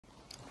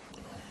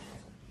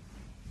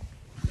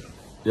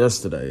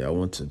Yesterday, I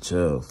went to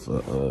jail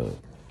for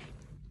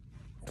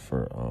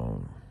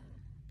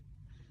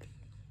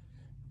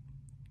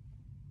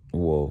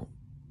well,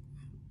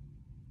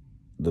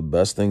 the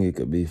best thing it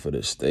could be for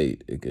the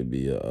state, it could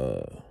be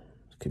a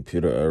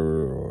computer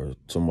error or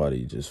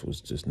somebody was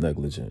just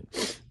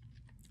negligent.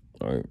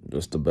 All right,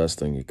 that's the best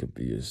thing it could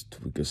be is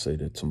we could say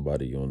that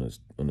somebody on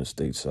the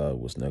state side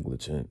was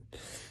negligent.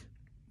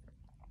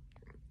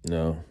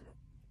 Now,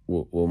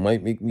 what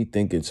might make me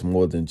think it's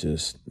more than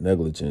just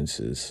negligence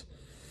is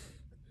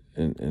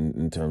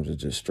in terms of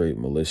just straight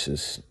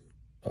malicious.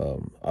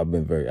 I've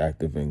been very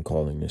active in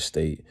calling the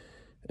state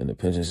and the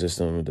pension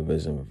system,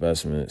 Division of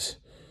Investments,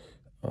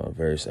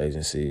 various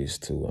agencies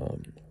to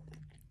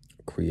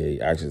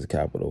create access to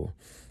capital,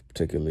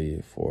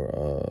 particularly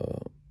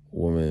for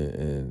women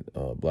and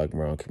Black and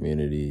Brown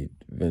community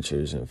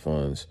ventures and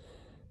funds,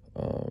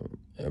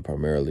 and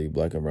primarily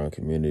Black and Brown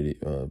community,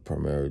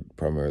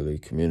 primarily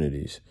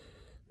communities.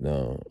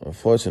 Now,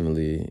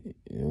 unfortunately,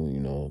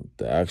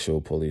 the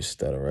actual police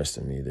that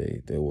arrested me,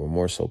 they were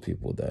more so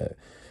people that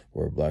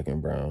were Black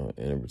and brown,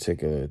 and in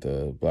particular,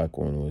 the Black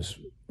one was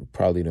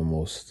probably the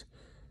most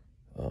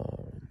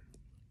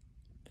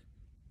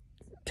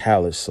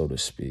callous, so to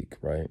speak,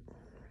 right?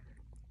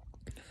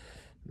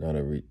 Now,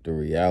 the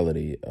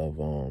reality of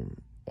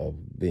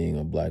being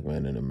a Black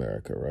man in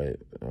America, right,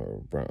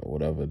 or brown,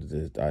 whatever it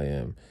is I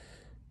am,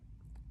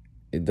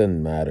 it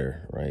doesn't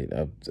matter, right?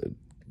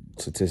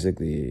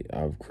 Statistically,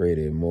 I've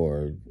created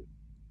more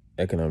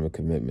economic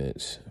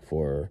commitments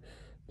for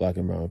Black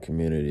and brown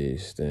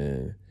communities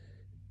than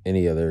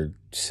any other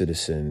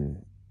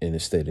citizen in the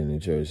state of New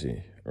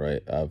Jersey,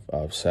 right?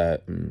 I've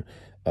sat and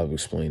I've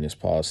explained this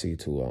policy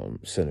to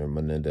Senator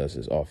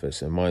Menendez's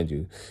office, and mind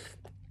you,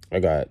 I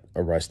got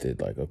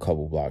arrested like a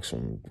couple blocks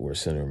from where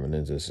Senator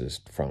Menendez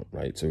is from,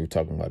 right? So we're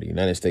talking about a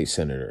United States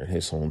senator in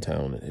his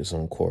hometown, in his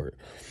own court,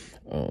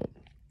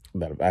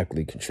 that I've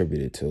actually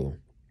contributed to.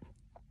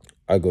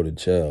 I go to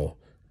jail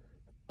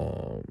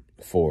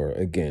for,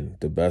 again,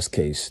 the best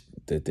case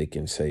that they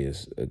can say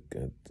is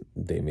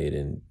they made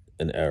an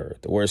error.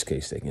 The worst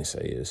case they can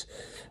say is,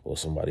 well,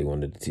 somebody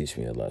wanted to teach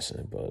me a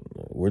lesson, but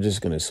we're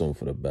just going to assume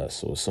for the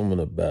best. So assuming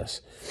the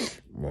best,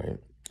 right?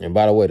 And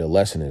by the way, the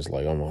lesson is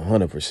like I'm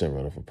 100%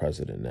 running for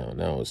president now.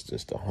 Now it's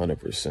just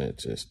 100%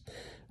 just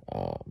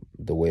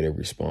the way to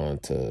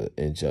respond to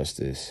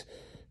injustice.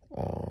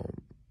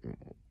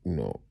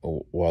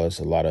 While there's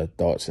a lot of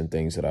thoughts and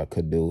things that I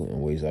could do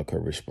and ways I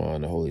could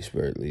respond, the Holy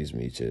Spirit leads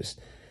me you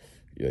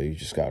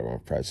just got to run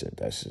president.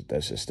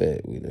 That's just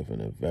it. We live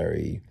in a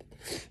very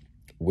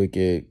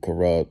wicked,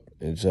 corrupt,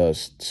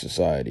 unjust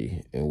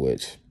society in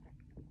which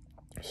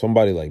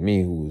somebody like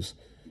me who's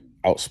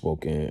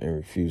outspoken and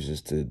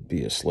refuses to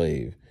be a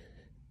slave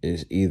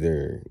is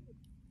either,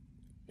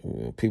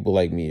 people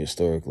like me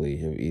historically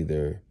have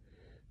either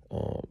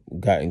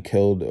gotten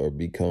killed or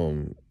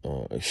become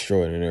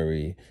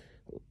extraordinary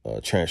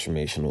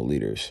transformational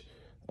leaders.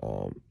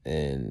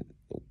 And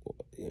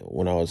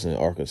when I was in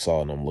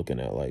Arkansas and I'm looking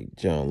at like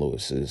John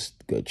Lewis's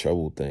Good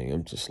Trouble thing,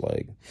 I'm just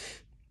like,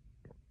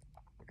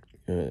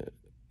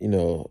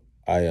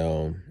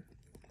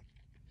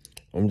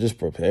 I'm just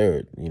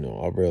prepared.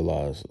 I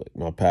realized like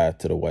my path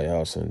to the White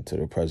House and to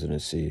the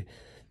presidency.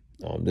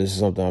 This is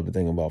something I've been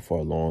thinking about for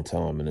a long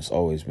time, and it's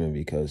always been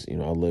because I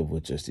live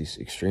with just these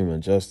extreme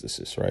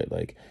injustices, right?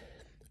 Like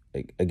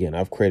again,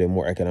 I've created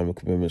more economic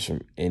commitments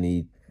from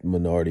any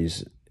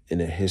minorities in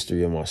the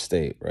history of my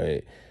state,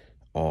 right?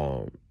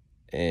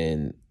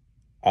 And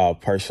I've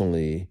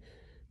personally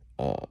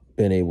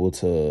been able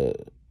to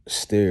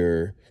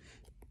steer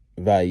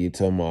value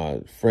to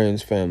my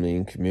friends, family,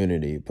 and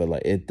community, but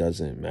like it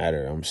doesn't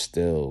matter. I'm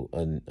still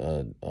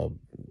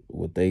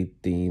what they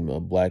deem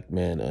a Black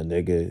man, a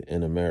nigga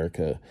in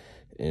America,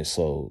 and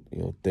so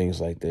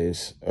things like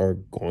this are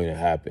going to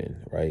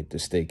happen, right? The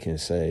state can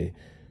say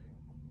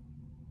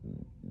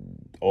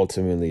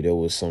ultimately there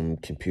was some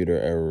computer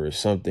error or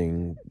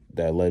something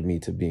that led me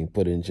to being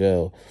put in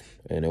jail,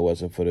 and it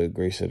wasn't for the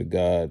grace of the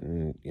God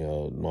and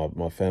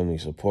my family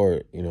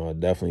support. I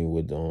definitely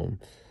would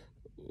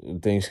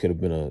things could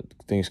have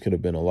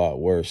been a lot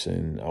worse,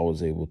 and I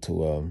was able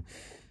to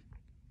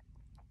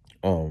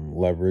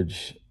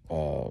leverage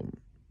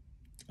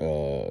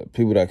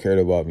people that cared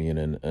about me and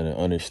an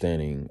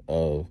understanding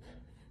of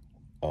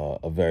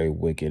a very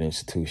wicked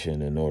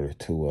institution in order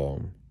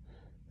to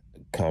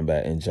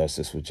combat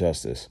injustice with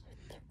justice,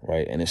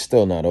 right? And it's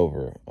still not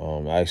over.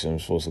 Actually, I'm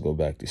supposed to go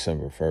back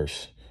December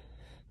 1st,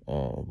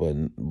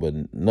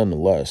 but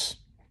nonetheless,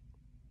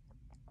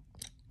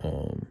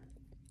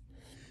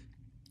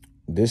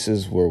 this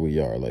is where we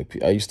are. Like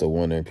I used to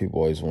wonder, people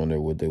always wonder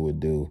what they would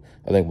do.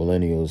 I think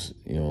millennials,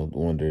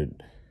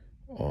 wondered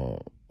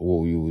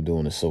what we would do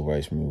in the civil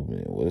rights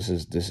movement. Well, this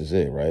is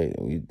it, right?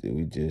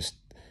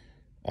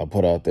 I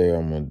put out there,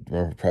 I'm gonna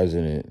run for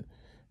president.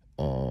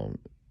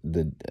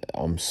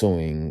 I'm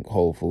suing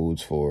Whole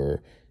Foods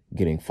for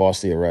getting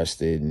falsely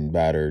arrested and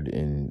battered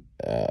and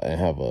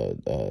have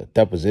a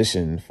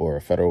deposition for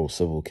a federal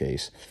civil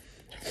case.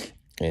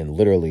 And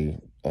literally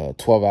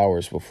 12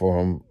 hours before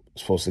I'm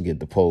supposed to get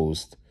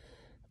deposed,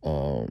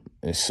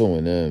 and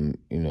suing them,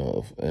 in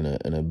a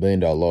 $1 billion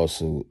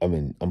lawsuit. I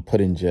mean, I'm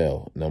put in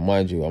jail. Now,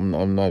 mind you, I'm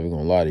not even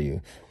gonna lie to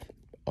you.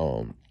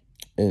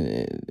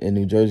 In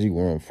New Jersey,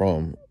 where I'm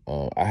from,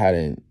 I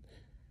hadn't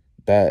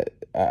that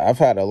I've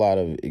had a lot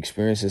of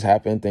experiences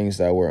happen, things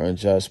that were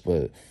unjust,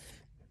 but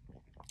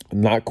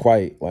not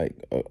quite like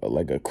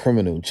a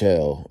criminal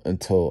jail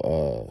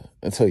until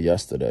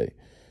yesterday,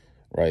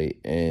 right?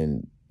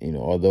 And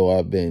although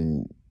I've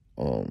been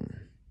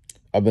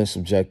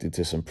subjected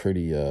to some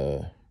pretty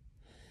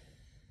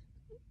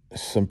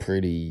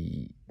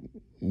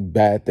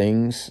bad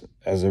things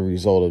as a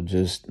result of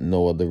just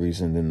no other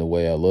reason than the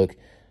way I look.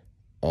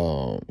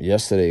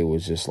 Yesterday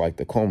was just like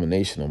the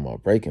culmination of my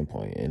breaking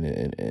point. And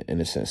in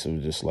a sense, it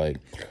was just like,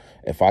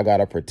 if I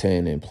gotta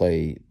pretend and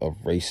play a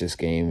racist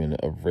game in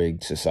a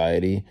rigged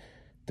society,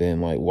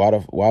 then like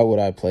why would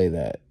I play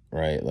that,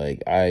 right?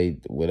 Like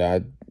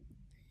the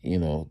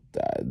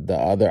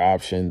other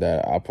option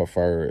that I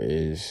prefer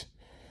is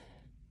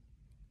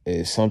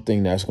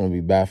something that's going to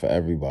be bad for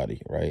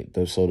everybody, right?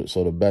 So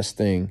the best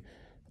thing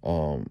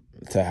to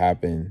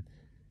happen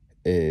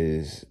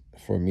is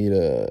for me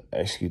to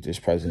execute this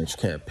president's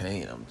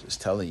campaign. I'm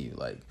just telling you,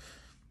 like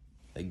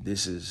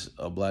this is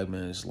a black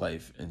man's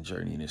life and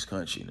journey in this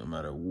country. No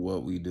matter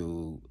what we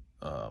do,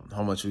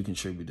 how much we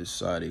contribute to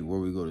society,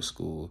 where we go to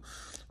school,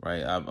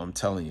 right? I'm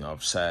telling you,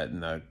 I've sat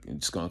and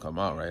it's gonna come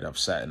out, right? I've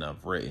sat and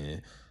I've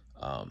written,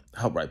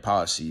 help write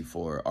policy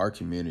for our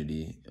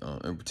community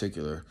in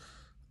particular.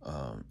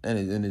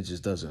 And it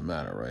just doesn't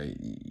matter, right?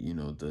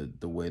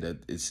 The way that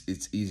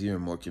it's easier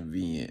and more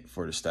convenient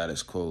for the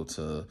status quo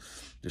to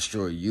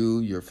destroy you,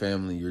 your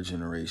family, your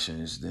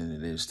generations than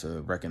it is to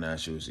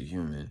recognize you as a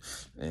human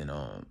and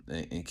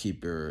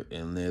keep your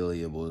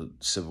inalienable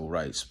civil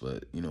rights.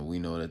 But we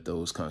know that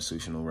those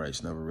constitutional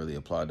rights never really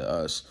applied to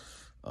us,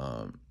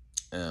 or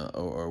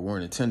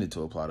weren't intended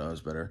to apply to us.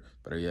 Better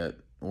yet,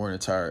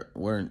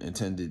 weren't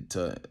intended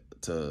to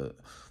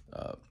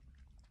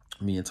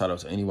be entitled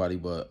to anybody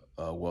but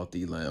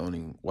wealthy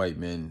land-owning white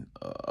men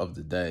of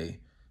the day.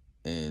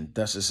 And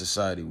that's the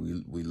society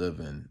we live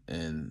in.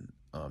 And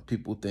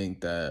people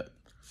think that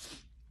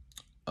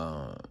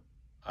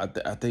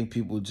I think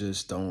people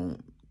just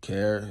don't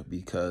care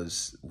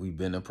because we've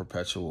been a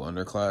perpetual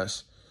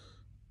underclass.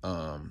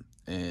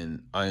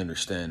 And I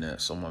understand that.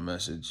 So my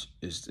message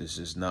is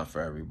just not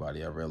for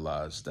everybody. I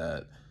realize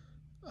that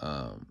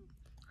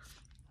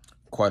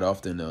quite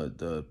often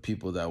the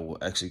people that will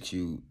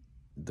execute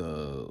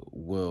the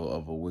will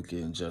of a wicked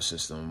and just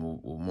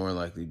system will more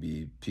likely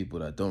be people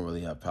that don't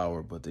really have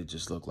power, but they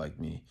just look like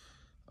me.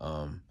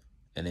 And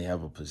they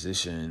have a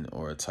position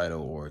or a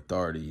title or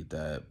authority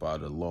that by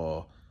the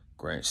law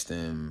grants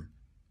them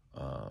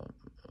an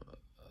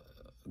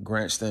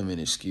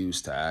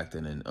excuse to act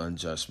in an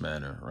unjust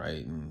manner,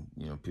 right? And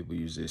people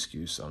use the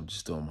excuse, I'm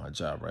just doing my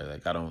job, right?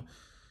 Like I don't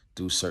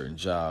do certain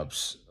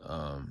jobs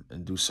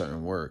and do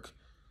certain work.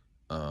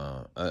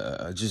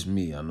 Just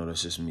me. I know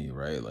that's just me,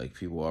 right? Like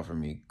people offer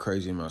me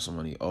crazy amounts of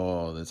money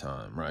all the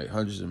time, right?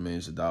 Hundreds of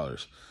millions of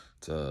dollars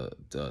to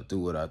do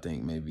what I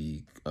think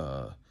maybe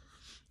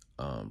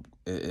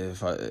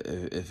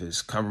if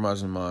it's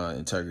compromising my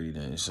integrity,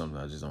 then it's something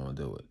I just don't want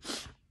to deal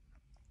with,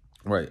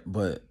 right?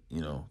 But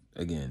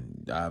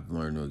again, I've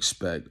learned to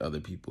expect other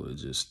people to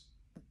just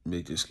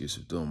make the excuse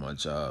of doing my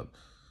job.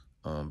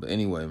 But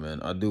anyway,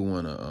 man, I do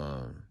want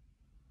to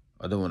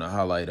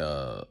highlight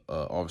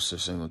Officer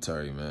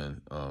Singletary,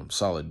 man.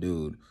 Solid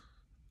dude.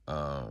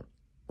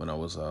 When I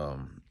was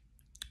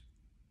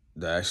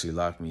that actually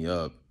locked me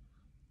up.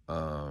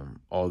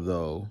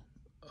 Although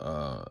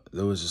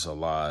there was just a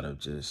lot of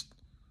just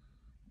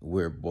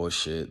weird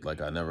bullshit.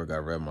 Like I never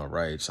got read my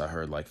rights. I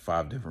heard like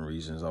 5 different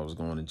reasons I was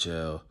going to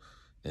jail,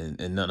 and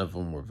none of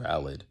them were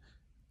valid.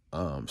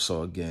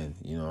 So again,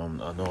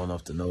 I know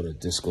enough to know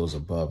that this goes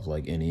above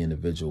like any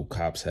individual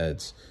cop's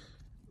heads.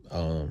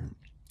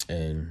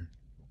 And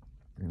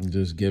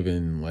just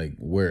given like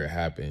where it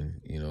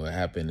happened, it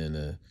happened in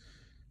a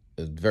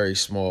very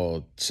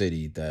small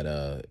city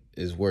that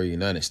is where a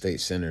United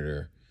States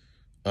senator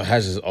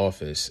has his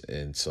office.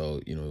 And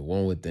so,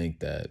 one would think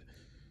that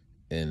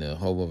in the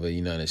home of a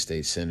United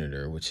States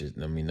senator, which is,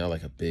 I mean, not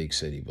like a big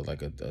city, but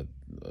like a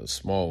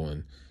small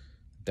one,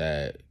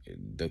 that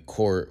the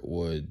court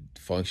would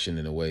function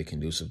in a way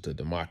conducive to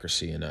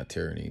democracy and not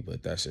tyranny.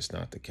 But that's just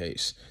not the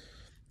case.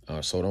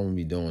 So what I'm gonna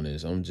be doing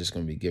is I'm just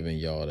gonna be giving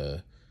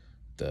y'all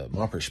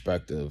my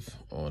perspective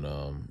on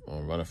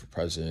running for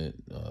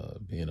president,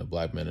 being a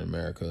black man in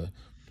America,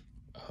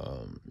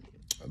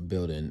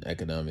 building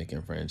economic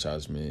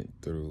enfranchisement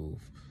through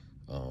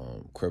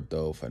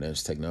crypto,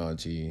 financial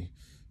technology,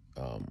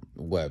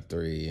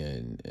 Web3,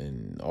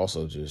 and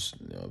also just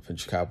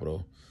venture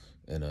capital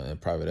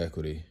and private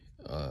equity.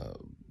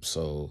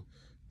 So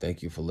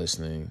thank you for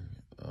listening.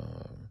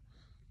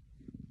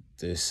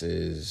 This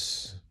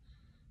is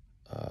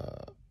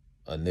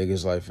a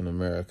nigga's life in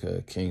America,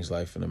 a king's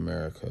life in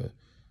America,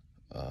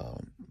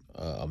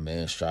 a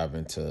man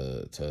striving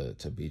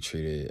to be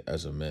treated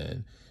as a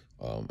man,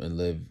 and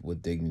live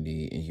with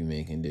dignity in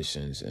humane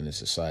conditions in a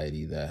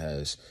society that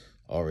has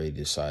already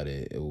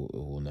decided it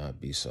will not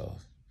be so.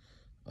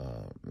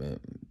 Man,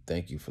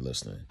 thank you for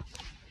listening.